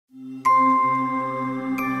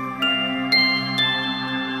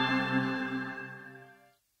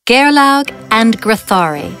Geirlaug and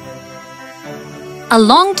Grethari. A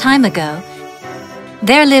long time ago,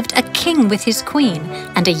 there lived a king with his queen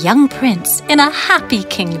and a young prince in a happy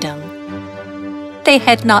kingdom. They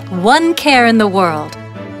had not one care in the world.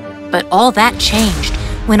 But all that changed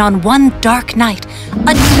when on one dark night,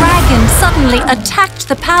 a dragon suddenly attacked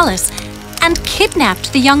the palace and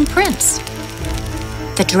kidnapped the young prince.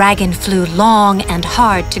 The dragon flew long and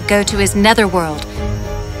hard to go to his netherworld,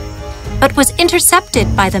 but was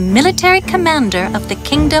intercepted by the military commander of the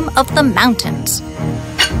Kingdom of the Mountains.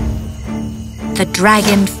 The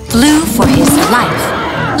dragon flew for his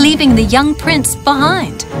life, leaving the young prince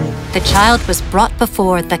behind. The child was brought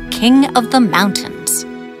before the King of the Mountains.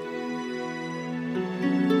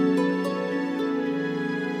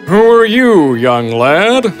 Who are you, young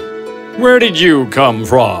lad? Where did you come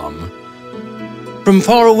from? From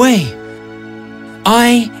far away.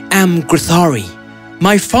 I am Grethari.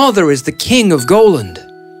 My father is the king of Goland.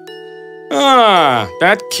 Ah,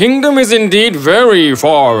 that kingdom is indeed very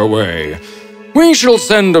far away. We shall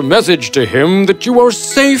send a message to him that you are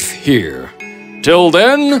safe here. Till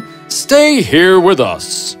then, stay here with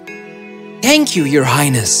us. Thank you, Your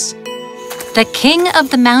Highness. The King of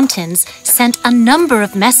the Mountains sent a number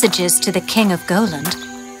of messages to the King of Goland,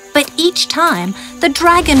 but each time the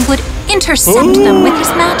dragon would intercept them with his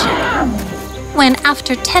magic. When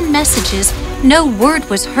after 10 messages, no word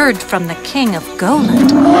was heard from the King of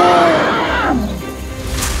Goland,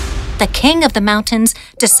 the King of the Mountains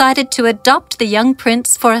decided to adopt the young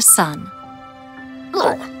prince for a son.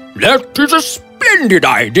 That is a splendid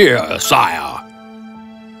idea, sire.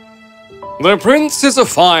 The prince is a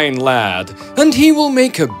fine lad, and he will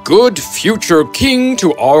make a good future king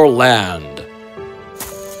to our land.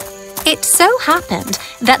 It so happened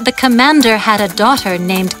that the commander had a daughter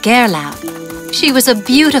named Geirlaug. She was a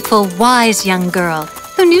beautiful, wise young girl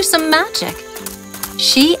who knew some magic.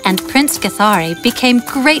 She and Prince Grethari became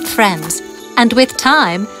great friends, and with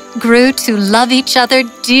time grew to love each other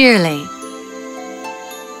dearly.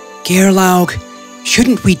 Geirlaug,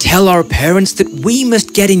 shouldn't we tell our parents that we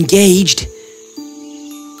must get engaged?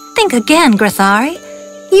 Think again, Grethari.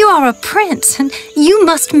 You are a prince, and you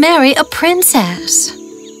must marry a princess.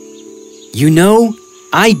 You know,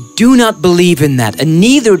 I do not believe in that, and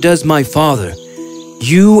neither does my father.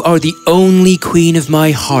 You are the only queen of my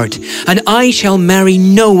heart, and I shall marry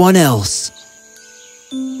no one else.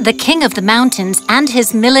 The King of the Mountains and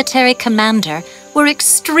his military commander were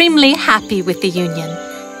extremely happy with the union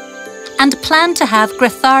and planned to have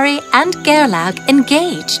Grethari and Geirlaug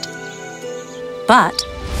engaged. But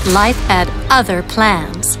life had other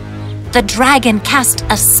plans. The dragon cast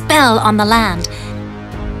a spell on the land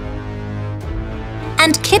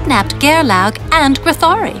and kidnapped Geirlaug and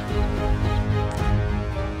Grethari.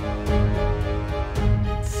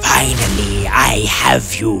 Finally, I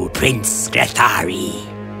have you, Prince Grethari.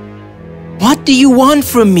 What do you want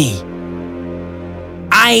from me?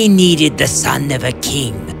 I needed the son of a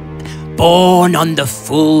king, born on the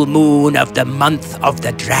full moon of the month of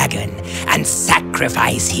the dragon, and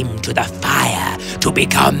sacrifice him to the fire to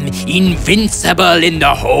become invincible in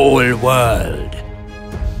the whole world.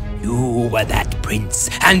 You were that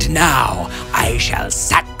prince, and now I shall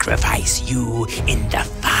sacrifice you in the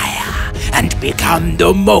fire and become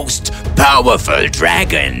the most powerful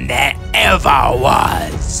dragon there ever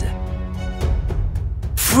was.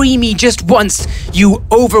 Free me just once, you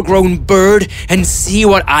overgrown bird, and see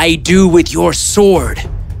what I do with your sword.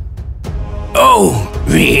 Oh,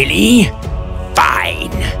 really?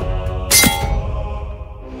 Fine.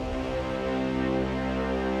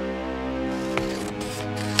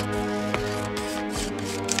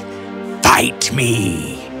 Fight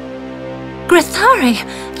me. Grethari,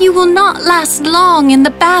 you will not last long in the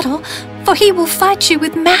battle, for he will fight you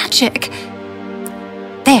with magic.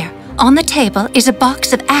 There, on the table, is a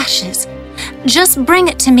box of ashes. Just bring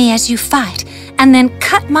it to me as you fight, and then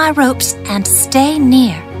cut my ropes and stay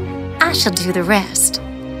near. I shall do the rest.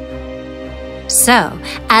 So,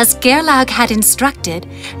 as Geirlaug had instructed,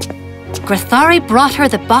 Grethari brought her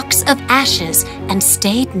the box of ashes and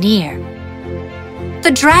stayed near.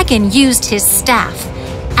 The dragon used his staff,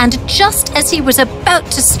 and just as he was about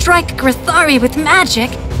to strike Grethari with magic,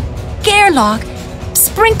 Geirlaug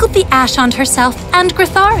sprinkled the ash on herself and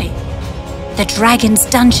Grethari. The dragon's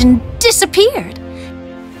dungeon disappeared,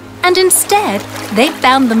 and instead they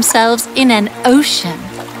found themselves in an ocean.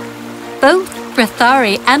 Both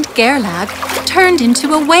Grethari and Geirlaug turned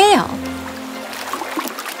into a whale.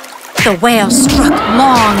 The whale struck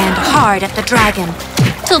long and hard at the dragon,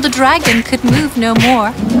 till the dragon could move no more,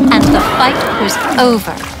 and the fight was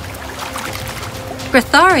over.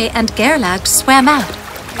 Grethari and Geirlaug swam out,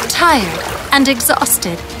 tired and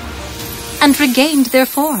exhausted, and regained their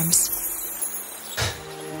forms.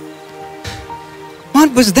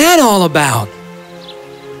 What was that all about?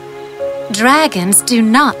 Dragons do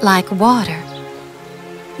not like water.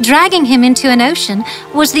 Dragging him into an ocean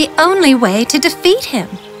was the only way to defeat him.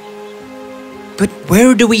 But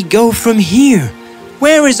where do we go from here?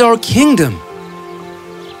 Where is our kingdom?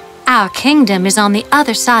 Our kingdom is on the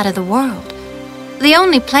other side of the world. The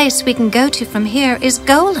only place we can go to from here is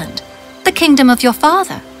Goland, the kingdom of your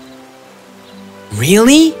father.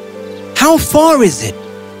 Really? How far is it?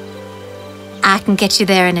 I can get you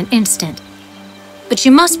there in an instant. But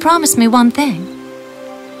you must promise me one thing.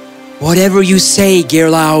 Whatever you say,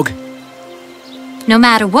 Geirlaug. No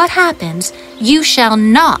matter what happens, you shall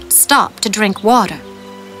not stop to drink water.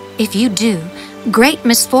 If you do, great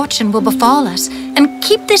misfortune will befall us, and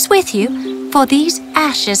keep this with you, for these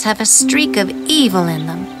ashes have a streak of evil in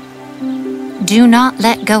them. Do not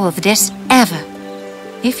let go of this ever.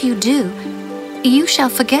 If you do, you shall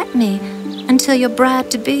forget me until your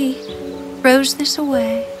bride-to-be throws this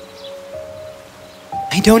away.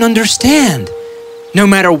 I don't understand. No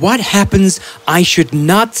matter what happens, I should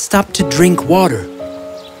not stop to drink water.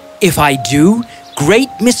 If I do, great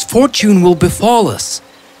misfortune will befall us.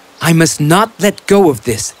 I must not let go of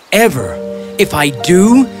this, ever. If I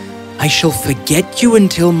do, I shall forget you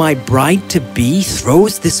until my bride-to-be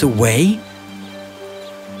throws this away?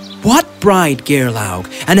 What bride, Geirlaug?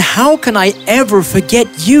 And how can I ever forget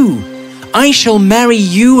you? I shall marry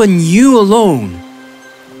you and you alone.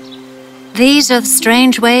 These are the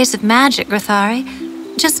strange ways of magic, Grethari.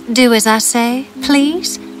 Just do as I say,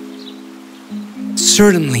 please.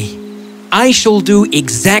 Certainly. I shall do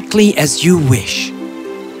exactly as you wish.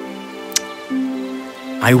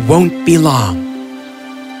 I won't be long.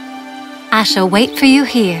 I shall wait for you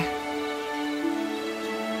here.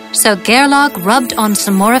 So Geirlaug rubbed on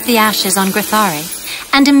some more of the ashes on Grethari,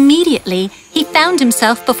 and immediately he found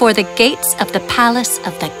himself before the gates of the palace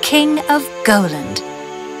of the King of Goland.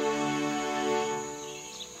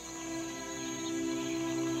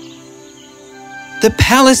 The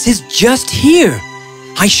palace is just here.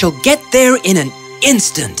 I shall get there in an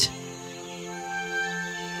instant.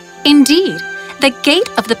 Indeed, the gate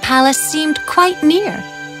of the palace seemed quite near.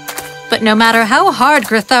 But no matter how hard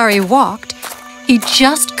Grethari walked, he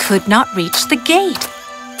just could not reach the gate.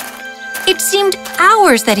 It seemed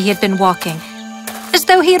hours that he had been walking, as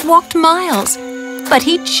though he had walked miles, but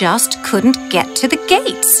he just couldn't get to the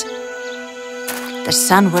gates. The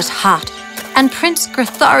sun was hot, and Prince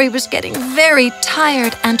Grethari was getting very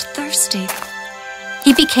tired and thirsty.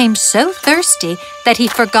 He became so thirsty that he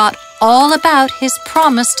forgot all about his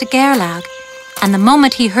promise to Geirlaug, and the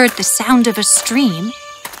moment he heard the sound of a stream,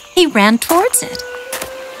 he ran towards it.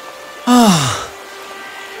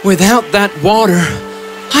 Without that water,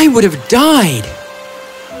 I would have died.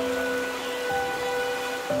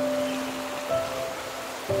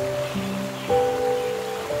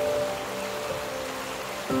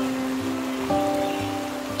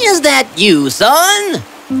 Is that you, son?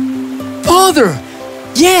 Father!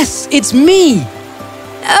 Yes, it's me!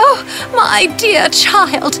 Oh, my dear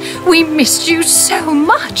child, we missed you so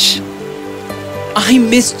much. I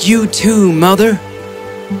missed you too, Mother.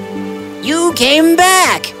 You came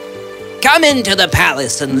back. Come into the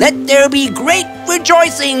palace and let there be great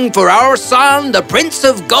rejoicing, for our son, the Prince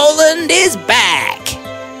of Goland, is back.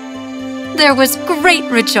 There was great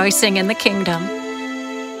rejoicing in the kingdom.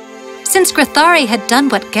 Since Grethari had done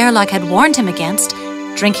what Geirlaug had warned him against,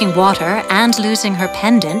 drinking water and losing her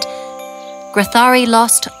pendant, Grethari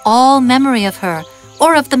lost all memory of her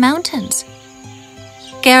or of the mountains.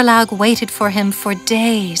 Geirlaug waited for him for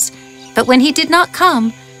days, but when he did not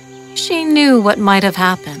come, she knew what might have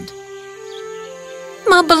happened.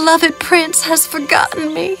 My beloved prince has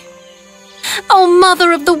forgotten me. Oh,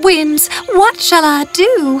 Mother of the Winds, what shall I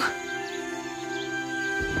do?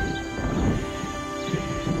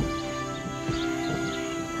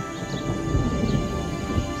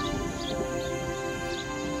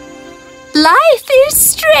 Life is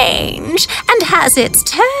strange and has its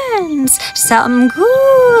turns, some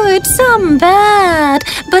good, some bad,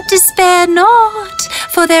 but despair not,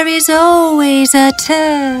 for there is always a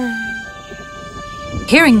turn.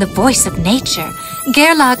 Hearing the voice of nature,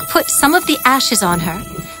 Geirlaug put some of the ashes on her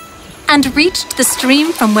and reached the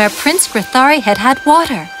stream from where Prince Grethari had had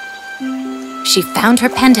water. She found her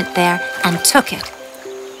pendant there and took it.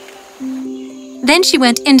 Then she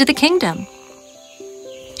went into the kingdom.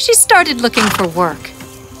 She started looking for work.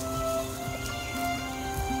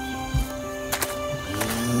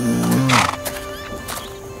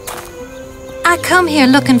 I come here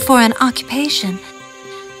looking for an occupation.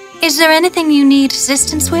 Is there anything you need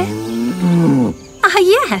assistance with? Ah,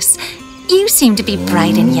 yes. You seem to be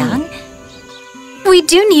bright and young. We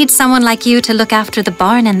do need someone like you to look after the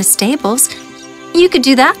barn and the stables. You could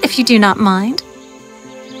do that if you do not mind.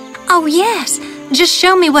 Oh, yes. Just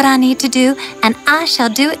show me what I need to do, and I shall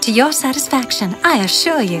do it to your satisfaction, I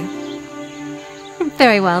assure you.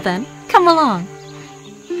 Very well, then. Come along.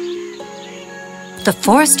 The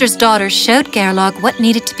forester's daughter showed Geirlaug what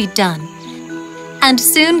needed to be done. And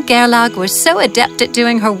soon Geirlaug was so adept at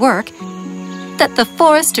doing her work that the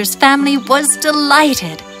forester's family was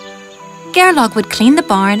delighted. Geirlaug would clean the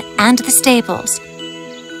barn and the stables.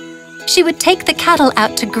 She would take the cattle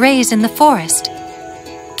out to graze in the forest,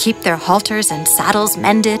 keep their halters and saddles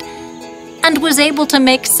mended, and was able to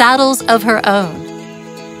make saddles of her own.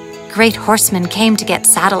 Great horsemen came to get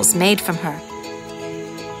saddles made from her,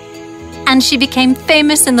 and she became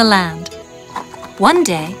famous in the land. One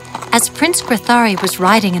day, as Prince Grethari was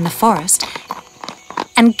riding in the forest,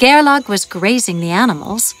 and Geirlaug was grazing the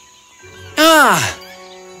animals. Ah!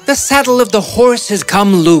 The saddle of the horse has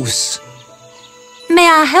come loose. May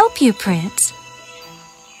I help you, Prince?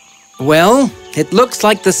 Well, it looks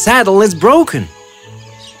like the saddle is broken.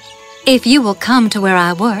 If you will come to where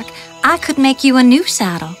I work, I could make you a new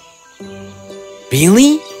saddle.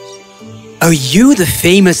 Really? Are you the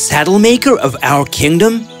famous saddle maker of our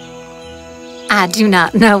kingdom? I do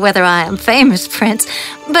not know whether I am famous, Prince,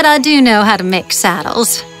 but I do know how to make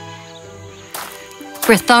saddles.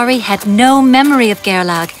 Grethari had no memory of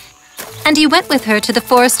Geirlaug, and he went with her to the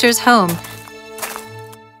forester's home,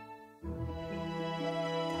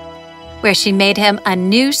 where she made him a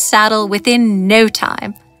new saddle within no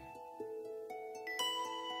time.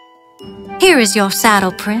 Here is your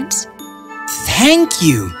saddle, Prince. Thank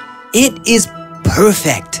you. It is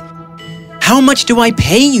perfect. How much do I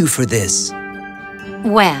pay you for this?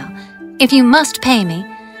 Well, if you must pay me,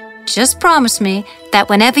 just promise me that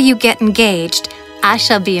whenever you get engaged, I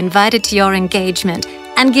shall be invited to your engagement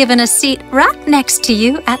and given a seat right next to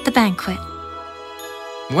you at the banquet.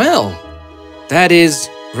 Well, that is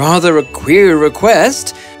rather a queer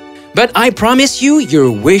request, but I promise you your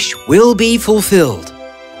wish will be fulfilled.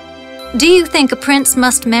 Do you think a prince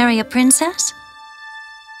must marry a princess?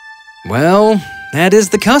 Well, that is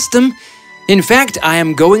the custom. In fact, I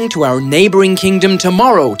am going to our neighboring kingdom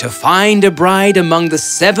tomorrow to find a bride among the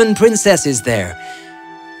 7 princesses there.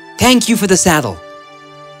 Thank you for the saddle.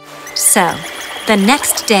 So, the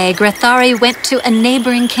next day Grethari went to a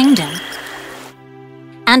neighboring kingdom.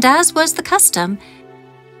 And as was the custom,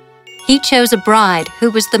 he chose a bride who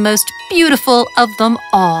was the most beautiful of them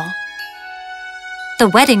all. The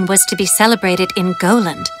wedding was to be celebrated in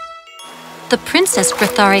Goland. The princess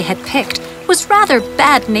Grethari had picked was rather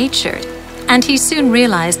bad-natured, and he soon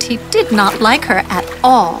realized he did not like her at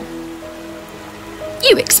all.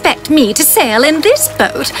 You expect me to sail in this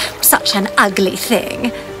boat? Such an ugly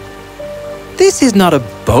thing. This is not a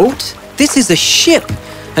boat. This is a ship.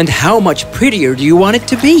 And how much prettier do you want it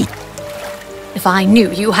to be? If I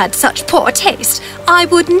knew you had such poor taste, I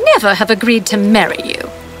would never have agreed to marry you.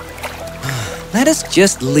 Let us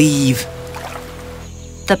just leave.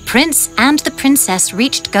 The prince and the princess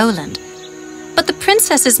reached Goland, but the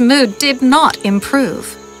princess's mood did not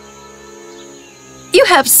improve. You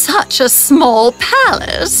have such a small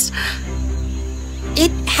palace.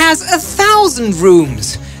 It has 1,000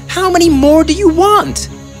 rooms. How many more do you want?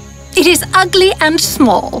 It is ugly and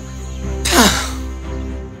small.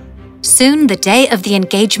 Soon the day of the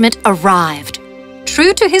engagement arrived.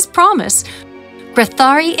 True to his promise,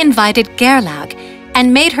 Grethari invited Geirlaug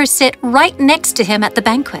and made her sit right next to him at the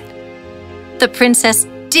banquet. The princess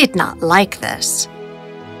did not like this.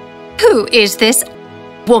 Who is this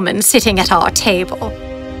woman sitting at our table?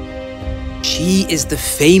 She is the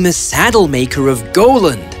famous saddle maker of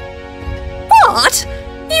Goland. What?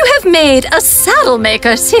 You have made a saddle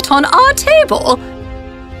maker sit on our table?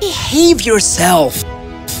 Behave yourself.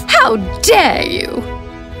 How dare you?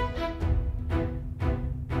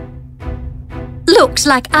 Looks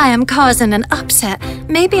like I am causing an upset.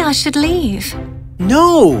 Maybe I should leave.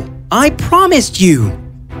 No, I promised you.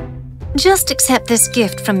 Just accept this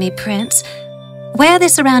gift from me, Prince. Wear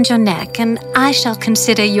this around your neck, and I shall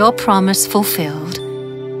consider your promise fulfilled.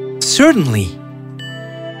 Certainly.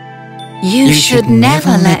 You should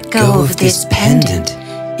never let go of this pendant.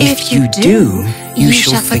 If you do, you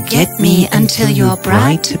shall forget me until your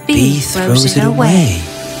bride-to-be throws it away.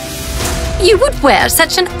 You would wear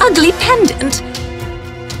such an ugly pendant.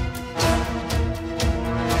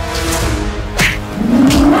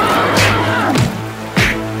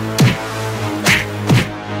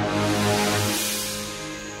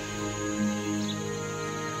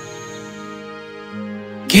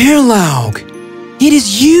 Geirlaug, it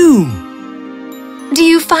is you! Do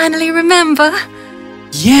you finally remember?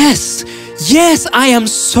 Yes, yes, I am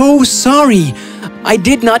so sorry. I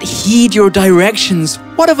did not heed your directions.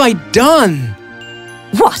 What have I done?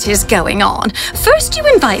 What is going on? First you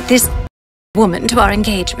invite this woman to our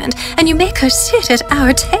engagement, and you make her sit at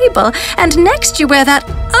our table, and next you wear that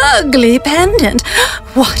ugly pendant.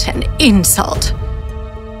 What an insult!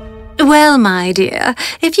 Well, my dear,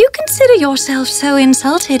 if you consider yourself so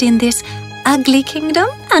insulted in this ugly kingdom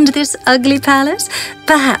and this ugly palace,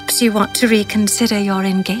 perhaps you want to reconsider your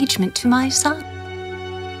engagement to my son.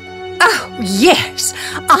 Oh, yes!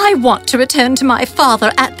 I want to return to my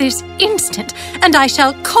father at this instant, and I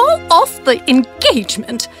shall call off the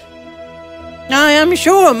engagement. I am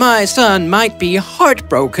sure my son might be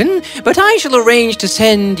heartbroken, but I shall arrange to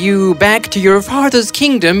send you back to your father's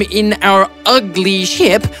kingdom in our ugly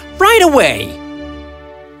ship right away.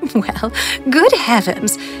 Well, good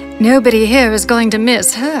heavens, nobody here is going to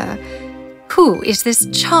miss her. Who is this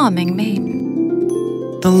charming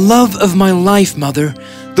maiden? The love of my life, Mother.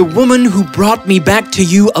 The woman who brought me back to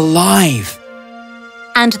you alive.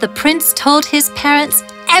 And the prince told his parents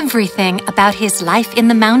everything about his life in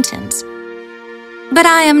the mountains. But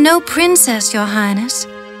I am no princess, Your Highness.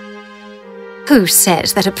 Who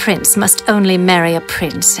says that a prince must only marry a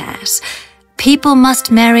princess? People must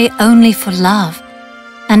marry only for love.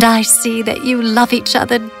 And I see that you love each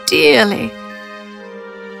other dearly.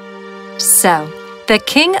 So, the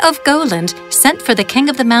King of Goland sent for the King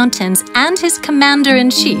of the Mountains and his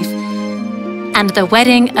commander-in-chief, and the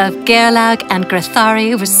wedding of Geirlaug and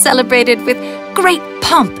Grethari was celebrated with great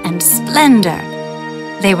pomp and splendor.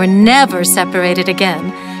 They were never separated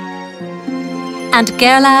again. And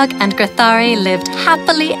Geirlaug and Grethari lived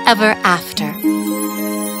happily ever after.